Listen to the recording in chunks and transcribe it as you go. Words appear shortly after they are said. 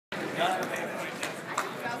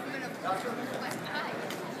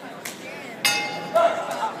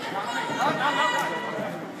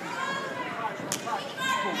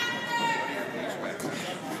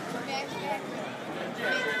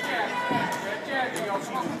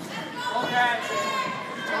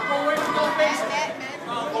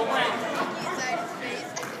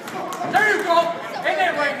There you go! Hit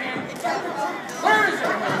that right hand! Where is it?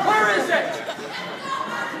 Where is it?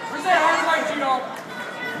 Where's that hard right, Gino?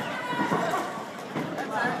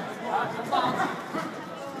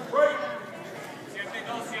 Right.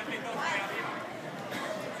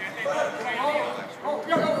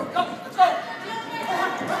 Let's go!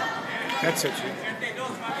 That's it, G.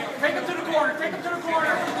 Take him to the corner, take him to the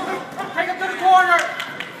corner! Take him to the corner!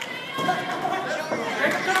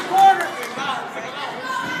 Take him to the corner!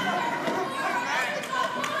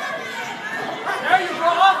 There you go,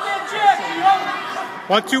 off that jab, Gino!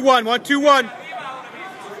 1, 2, 1, 1, 2, 1.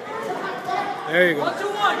 There you go. 1, 2,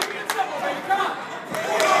 1. Keep it simple, baby. Come on.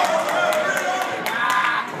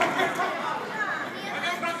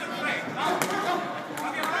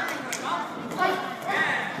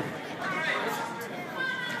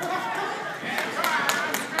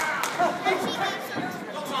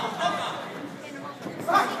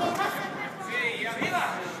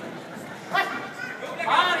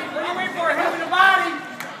 Body, what are you waiting for? Hit him in the body.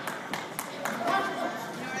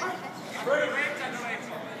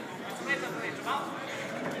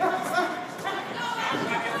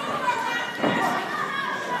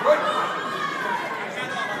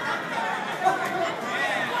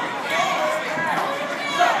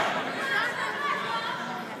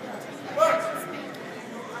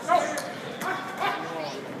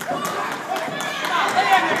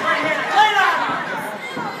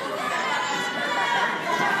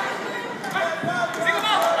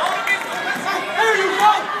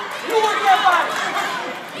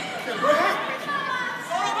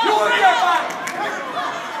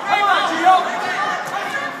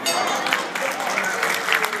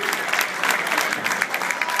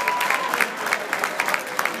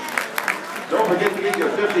 Don't forget to get your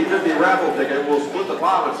 50-50 raffle ticket. We'll split the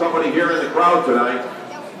pot with somebody here in the crowd tonight.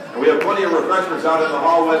 And we have plenty of refreshments out in the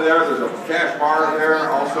hallway there. There's a cash bar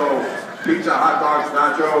there. Also, pizza, hot dogs,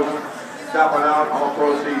 nachos. Stopping out. All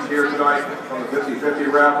proceeds here tonight from the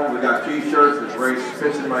 50-50 raffle. We got t-shirts. There's Ray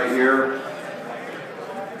Spits in my ear.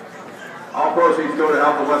 All proceeds go to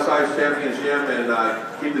help the West Side Champions Gym and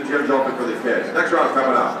keep the gyms open for the kids. Next round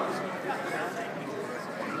coming up.